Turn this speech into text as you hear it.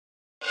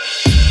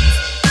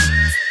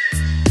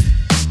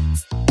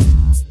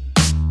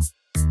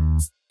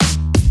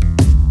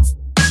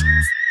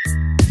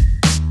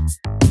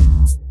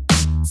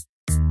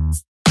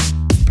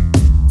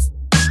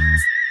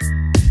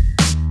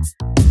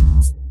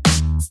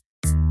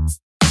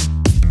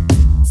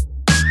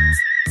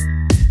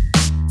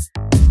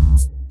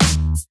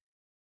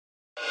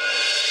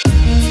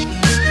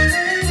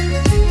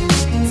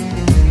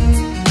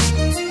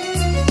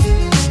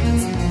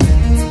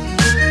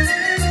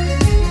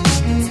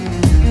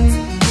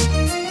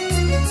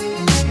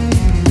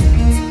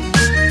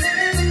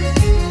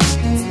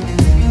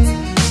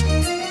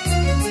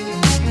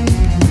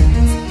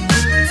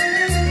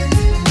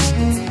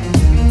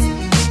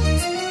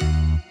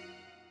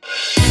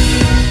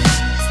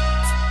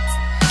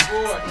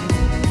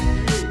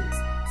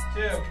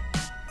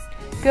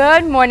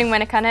Good morning,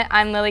 Winnacunnet.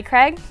 I'm Lily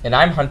Craig. And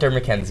I'm Hunter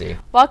McKenzie.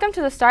 Welcome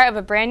to the start of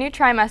a brand new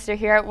trimester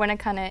here at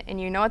Winnacunnet,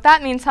 and you know what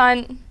that means,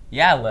 Hunt.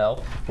 Yeah,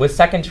 Lil. With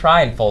second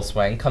try in full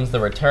swing comes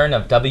the return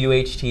of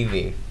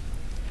WHTV.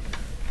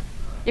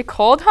 You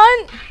cold,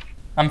 Hunt?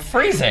 I'm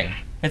freezing.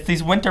 It's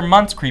these winter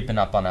months creeping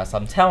up on us,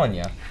 I'm telling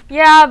you.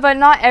 Yeah, but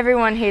not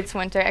everyone hates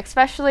winter,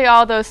 especially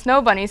all those snow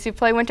bunnies who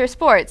play winter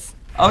sports.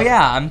 Oh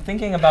yeah, I'm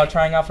thinking about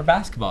trying out for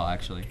basketball,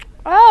 actually.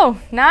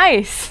 Oh,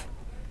 nice.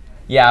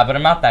 Yeah, but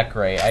I'm not that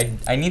great.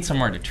 I need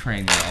somewhere to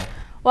train, though.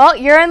 Well,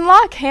 you're in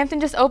luck. Hampton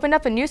just opened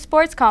up a new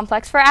sports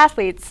complex for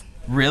athletes.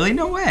 Really?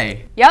 No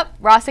way. Yep,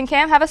 Ross and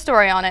Cam have a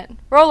story on it.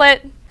 Roll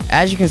it.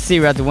 As you can see,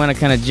 we're at the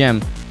Winnacunnet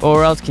gym. But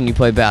where else can you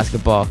play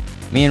basketball?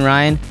 Me and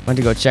Ryan went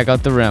to go check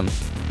out the rim.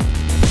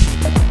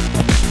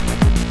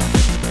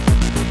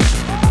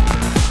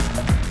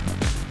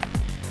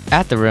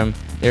 At the rim,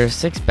 there are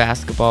 6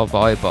 basketball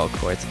volleyball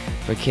courts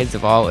for kids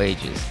of all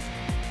ages.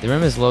 The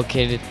rim is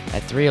located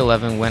at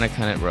 311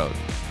 Winnacunnet Road.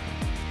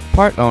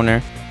 Part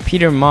owner,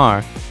 Peter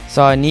Marr,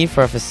 saw a need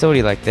for a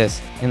facility like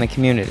this in the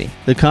community.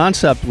 The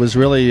concept was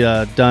really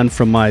done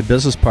from my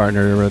business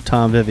partner,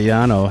 Tom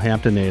Viviano,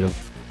 Hampton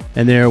native,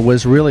 and there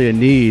was really a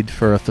need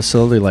for a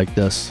facility like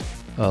this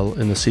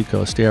in the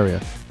Seacoast area.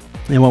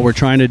 And what we're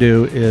trying to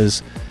do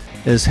is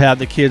have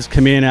the kids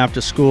come in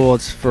after school.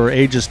 It's for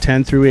ages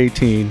 10 through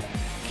 18.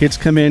 Kids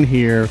come in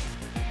here.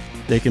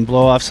 They can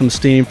blow off some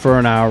steam for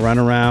an hour, run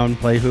around,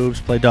 play hoops,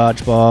 play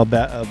dodgeball,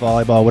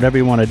 volleyball, whatever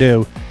you want to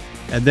do.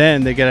 And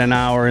then they get an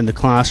hour in the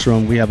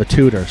classroom. We have a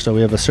tutor, so we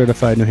have a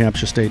certified New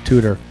Hampshire State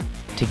tutor.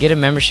 To get a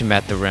membership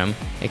at the rim,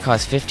 it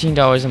costs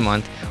 $15 a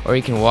month, or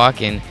you can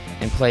walk in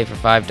and play for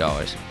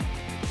 $5.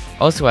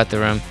 Also at the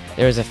rim,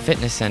 there is a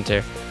fitness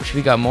center, which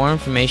we got more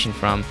information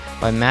from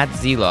by Matt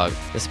Zelog,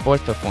 the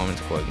sports performance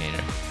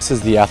coordinator. This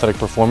is the Athletic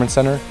Performance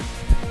Center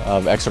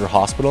of Exeter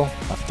Hospital.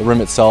 The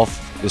rim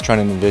itself is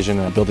trying to envision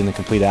building the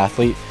complete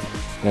athlete,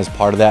 and as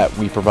part of that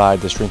we provide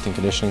the strength and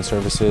conditioning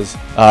services.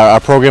 Our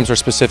programs are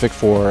specific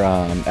for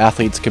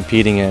athletes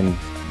competing in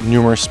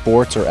numerous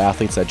sports or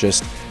athletes that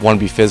just want to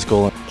be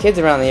physical. Kids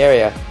around the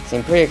area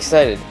seem pretty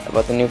excited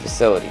about the new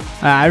facility.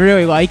 I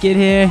really like it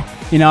here.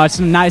 You know, it's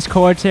some nice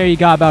courts here. You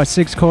got about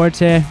 6 courts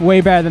here.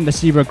 Way better than the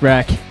Seabrook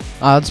Rec.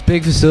 It's a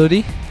big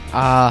facility.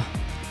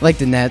 Like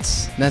the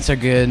nets. Nets are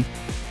good.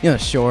 You know,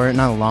 short,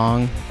 not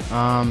long.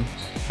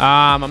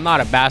 I'm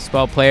not a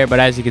basketball player, but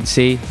as you can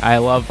see, I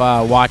love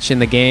watching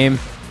the game.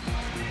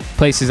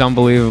 Place is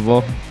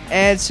unbelievable.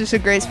 And it's just a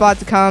great spot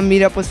to come,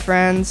 meet up with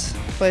friends,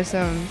 play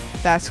some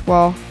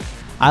basketball.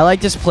 I like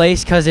this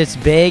place because it's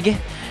big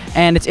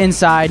and it's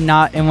inside,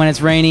 and when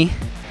it's rainy,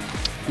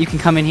 you can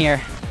come in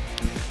here.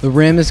 The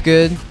rim is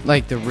good,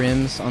 like the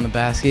rims on the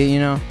basket, you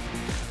know.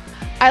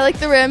 I like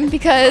the rim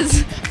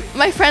because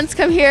my friends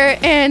come here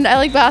and I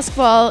like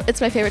basketball.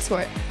 It's my favorite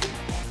sport.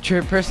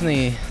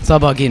 Personally, it's all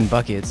about getting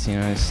buckets, you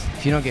know.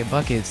 If you don't get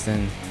buckets,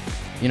 then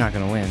you're not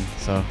going to win,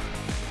 so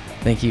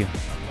thank you.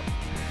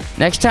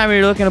 Next time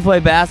you're looking to play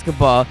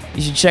basketball,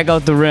 you should check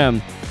out the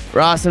rim.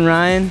 Ross and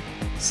Ryan,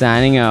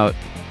 signing out.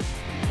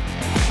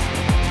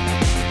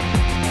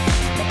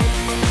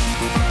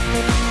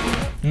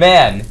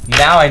 Man,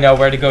 now I know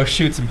where to go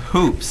shoot some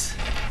hoops.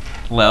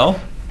 Lil,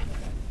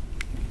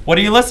 what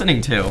are you listening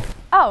to?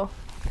 Oh,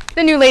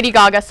 the new Lady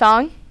Gaga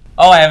song.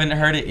 Oh, I haven't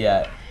heard it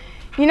yet.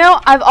 You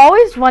know, I've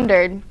always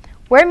wondered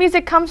where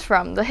music comes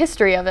from, the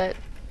history of it.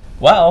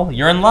 Well,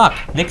 you're in luck.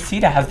 Nick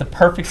Sita has the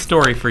perfect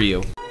story for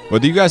you.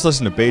 Whether you guys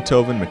listen to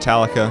Beethoven,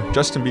 Metallica,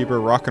 Justin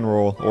Bieber, rock and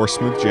roll, or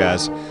smooth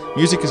jazz,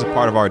 music is a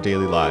part of our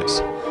daily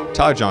lives.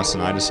 Tyler Johnson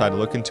and I decided to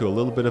look into a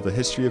little bit of the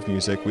history of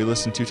music we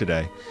listen to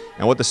today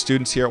and what the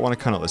students here at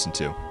Winnacunnet listen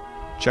to.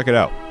 Check it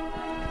out.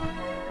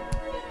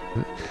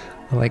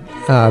 Like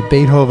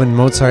Beethoven,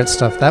 Mozart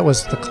stuff, that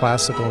was the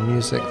classical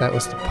music, that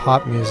was the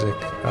pop music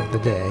of the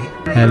day.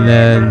 And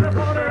then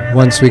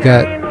once we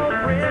got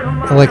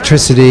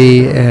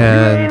electricity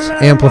and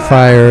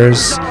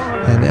amplifiers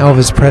and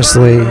Elvis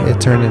Presley,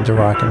 it turned into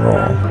rock and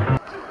roll.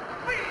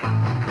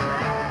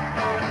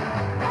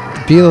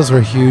 The Beatles were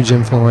a huge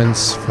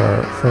influence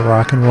for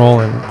rock and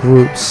roll and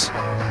groups.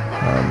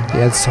 The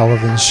Ed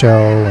Sullivan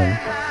Show,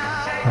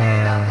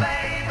 and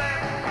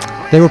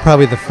they were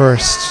probably the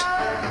first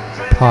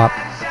pop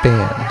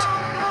band.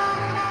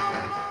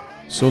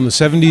 So in the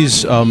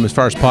 70s, as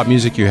far as pop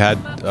music, you had,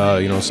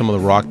 some of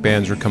the rock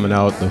bands were coming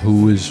out. The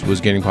Who was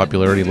gaining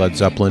popularity, Led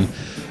Zeppelin.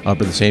 At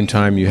the same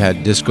time, you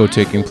had disco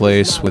taking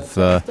place with,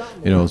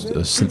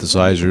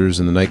 synthesizers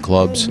and the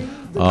nightclubs.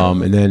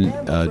 And then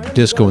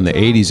disco in the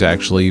 80s,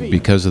 actually,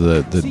 because of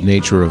the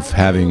nature of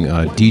having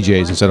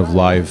DJs instead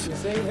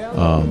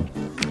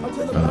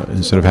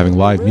of having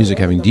live music,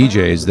 having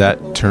DJs,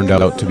 that turned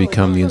out to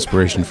become the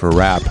inspiration for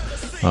rap.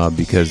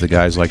 Because the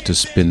guys like to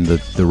spin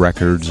the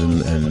records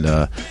and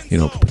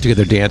put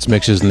together dance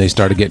mixes, and they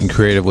started getting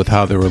creative with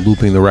how they were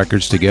looping the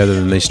records together,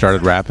 and they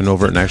started rapping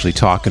over it and actually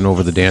talking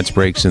over the dance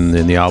breaks in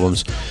the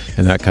albums,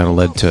 and that kind of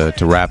led to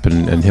rap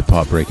and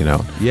hip-hop breaking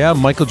out. Yeah,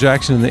 Michael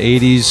Jackson in the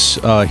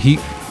 80s, he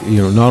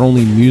not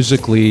only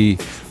musically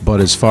But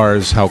as far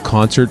as how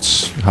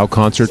concerts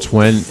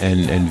went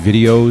and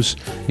videos,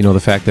 you know, the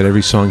fact that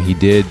every song he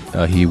did,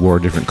 he wore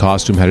a different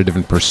costume, had a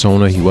different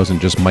persona. He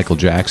wasn't just Michael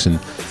Jackson.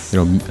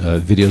 You know,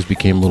 videos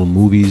became little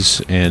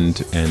movies,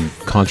 and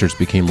concerts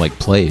became like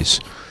plays.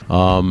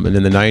 And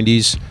in the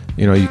 '90s,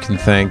 you know, you can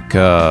thank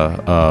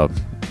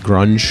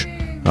grunge,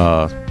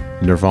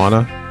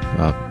 Nirvana.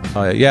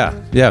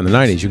 In the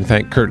 '90s, you can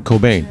thank Kurt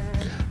Cobain.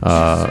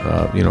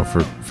 You know,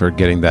 for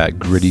getting that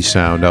gritty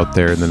sound out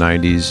there in the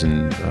 '90s.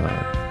 And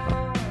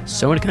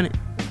so Winnacunnet,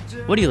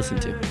 what do you listen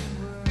to?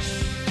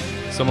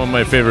 Some of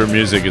my favorite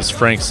music is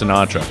Frank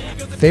Sinatra.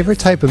 Favorite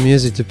type of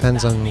music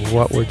depends on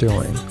what we're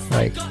doing.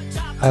 Like,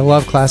 I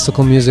love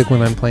classical music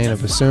when I'm playing a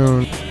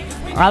bassoon.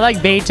 I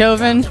like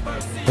Beethoven.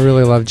 I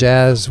really love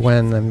jazz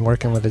when I'm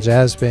working with a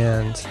jazz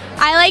band.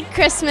 I like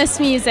Christmas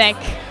music.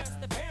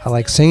 I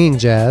like singing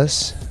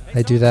jazz.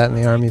 I do that in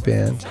the Army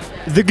band.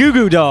 The Goo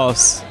Goo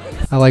Dolls.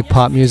 I like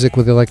pop music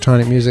with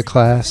electronic music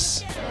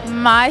class.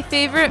 My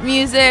favorite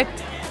music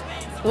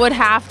would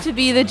have to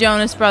be the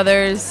Jonas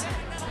Brothers.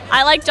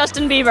 I like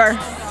Justin Bieber.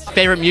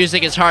 Favorite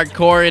music is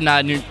hardcore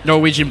and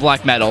Norwegian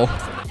black metal.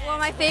 Well,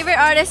 my favorite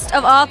artist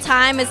of all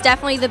time is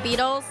definitely the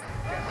Beatles.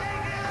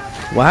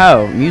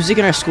 Wow, music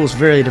in our school is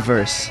very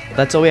diverse.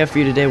 That's all we have for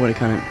you today,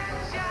 Winnacunnet.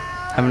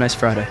 Have a nice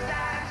Friday.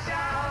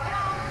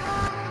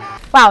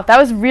 Wow, that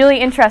was really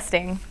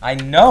interesting. I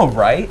know,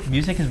 right?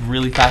 Music is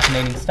really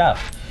fascinating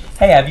stuff.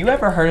 Hey, have you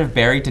ever heard of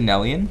Barry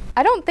Danielian?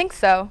 I don't think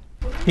so.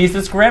 He's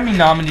this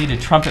Grammy-nominated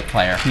trumpet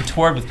player who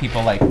toured with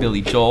people like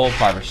Billy Joel,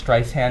 Barbra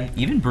Streisand,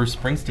 even Bruce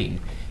Springsteen.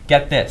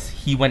 Get this,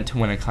 he went to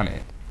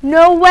Winnacunnet.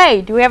 No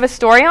way! Do we have a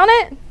story on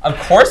it? Of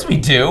course we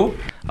do!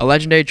 A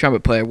legendary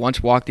trumpet player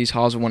once walked these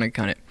halls of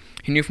Winnacunnet.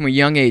 He knew from a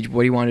young age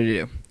what he wanted to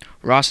do.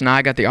 Ross and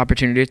I got the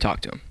opportunity to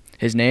talk to him.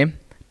 His name?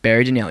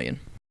 Barry Danielian.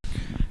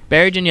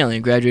 Barry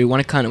Danielian graduated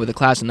Winnacunnet with a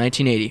class in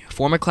 1980.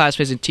 Former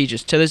classmates and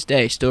teachers to this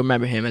day still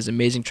remember him as an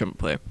amazing trumpet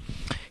player.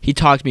 He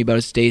talked to me about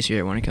his days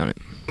here at Winnacunnet.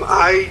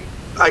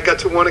 I got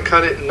to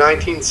Winnacunnet in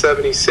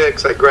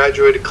 1976. I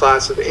graduated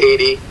class of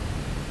 80,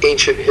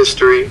 ancient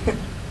history.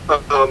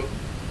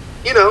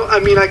 You know,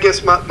 I mean, I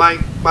guess my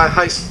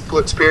high school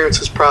experience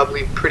was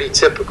probably pretty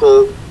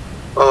typical.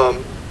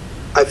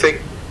 I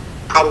think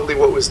probably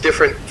what was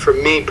different for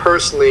me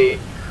personally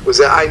was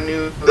that I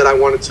knew that I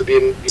wanted to be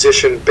a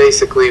musician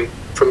basically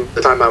from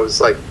the time I was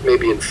like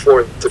maybe in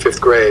 4th to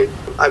 5th grade.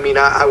 I mean,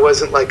 I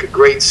wasn't like a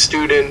great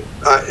student.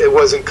 It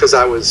wasn't because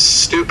I was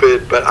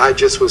stupid, but I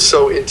just was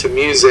so into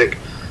music.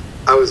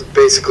 I was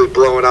basically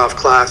blowing off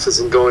classes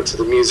and going to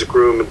the music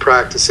room and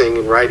practicing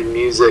and writing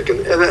music, and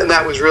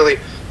that was really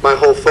my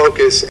whole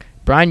focus.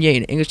 Brian Ye,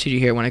 an English teacher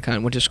here at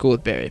Winnacunnet, went to school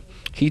with Barry.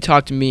 He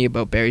talked to me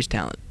about Barry's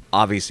talent.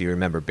 Obviously, you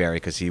remember Barry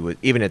because he was,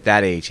 even at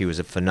that age, he was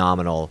a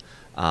phenomenal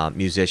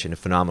musician, a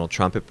phenomenal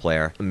trumpet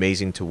player.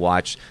 Amazing to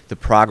watch the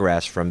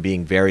progress from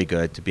being very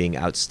good to being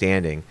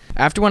outstanding.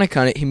 After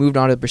Winnacunnet, he moved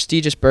on to the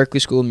prestigious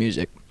Berklee School of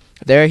Music.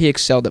 There, he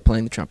excelled at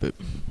playing the trumpet.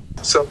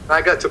 So when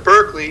I got to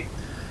Berklee,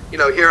 you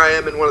know, here I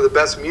am in one of the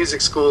best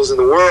music schools in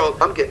the world.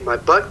 I'm getting my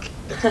butt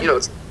kicked. You know,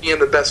 it's being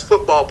the best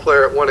football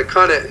player at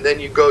Winnacunnet, and then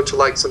you go to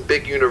like some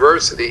big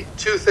university.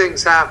 Two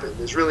things happen.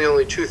 There's really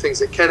only two things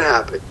that can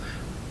happen.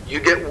 You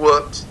get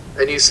whooped,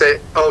 and you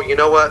say, oh, you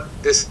know what,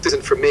 this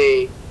isn't for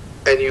me,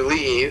 and you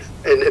leave,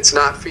 and it's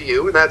not for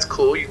you, and that's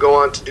cool. You go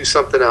on to do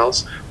something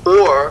else.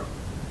 Or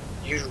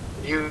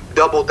you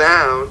double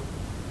down,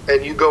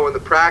 and you go in the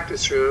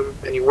practice room,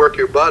 and you work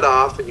your butt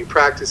off, and you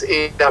practice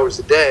 8 hours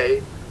a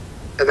day,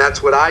 and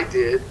that's what I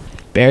did.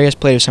 Barry has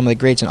played with some of the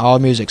greats in all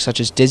of music, such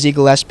as Dizzy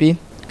Gillespie,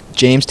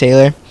 James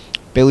Taylor,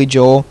 Billy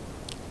Joel,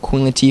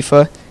 Queen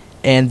Latifah,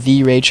 and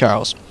the Ray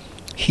Charles.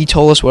 He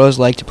told us what it was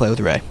like to play with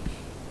Ray.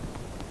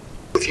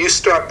 If you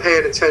start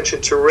paying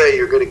attention to Ray,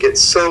 you're going to get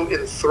so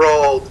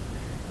enthralled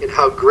in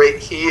how great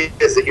he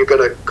is that you're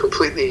going to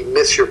completely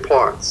miss your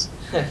parts.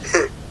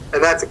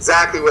 And that's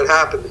exactly what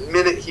happened. The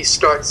minute he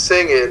starts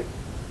singing,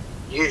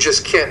 you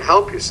just can't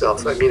help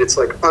yourself. I mean, it's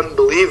like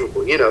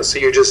unbelievable, you know. So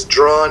you're just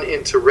drawn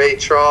into Ray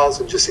Charles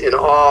and just in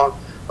awe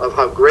of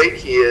how great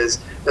he is.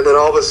 And then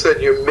all of a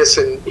sudden you're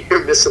missing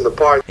the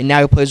part. And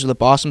now he plays with the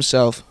boss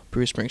himself,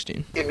 Bruce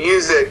Springsteen. In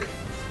music,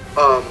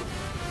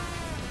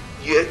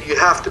 you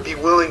have to be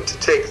willing to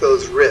take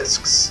those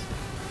risks,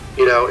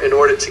 you know, in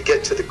order to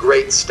get to the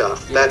great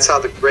stuff. That's how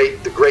the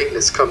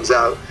greatness comes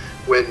out,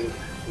 when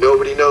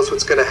nobody knows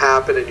what's going to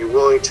happen and you're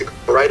willing to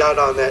go right out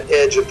on that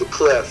edge of the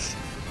cliff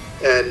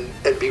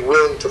and be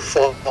willing to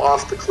fall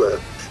off the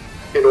cliff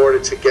in order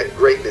to get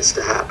greatness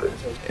to happen.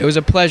 It was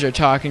a pleasure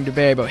talking to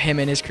Barry about him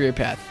and his career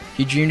path.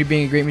 He dreamed of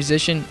being a great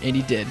musician, and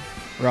he did.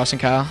 Ross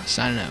and Kyle,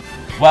 signing out.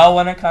 Well,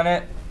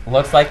 Winnacunnet,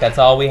 looks like that's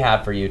all we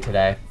have for you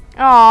today.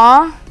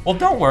 Aww. Well,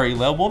 don't worry,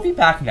 Lil. We'll be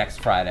back next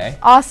Friday.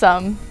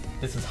 Awesome.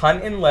 This is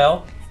Hunt and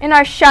Lil. In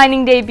our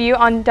shining debut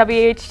on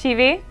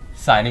WHTV.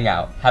 Signing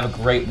out. Have a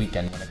great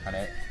weekend,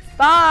 Winnacunnet.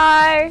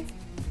 Bye.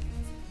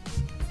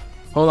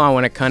 Hold on,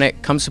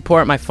 Winnacunnet. Come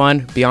support my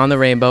fund, Beyond the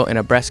Rainbow, in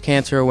a breast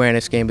cancer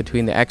awareness game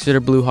between the Exeter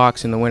Blue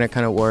Hawks and the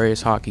Winnacunnet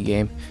Warriors hockey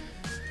game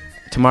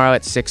tomorrow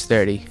at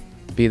 6:30.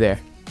 Be there.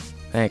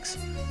 Thanks.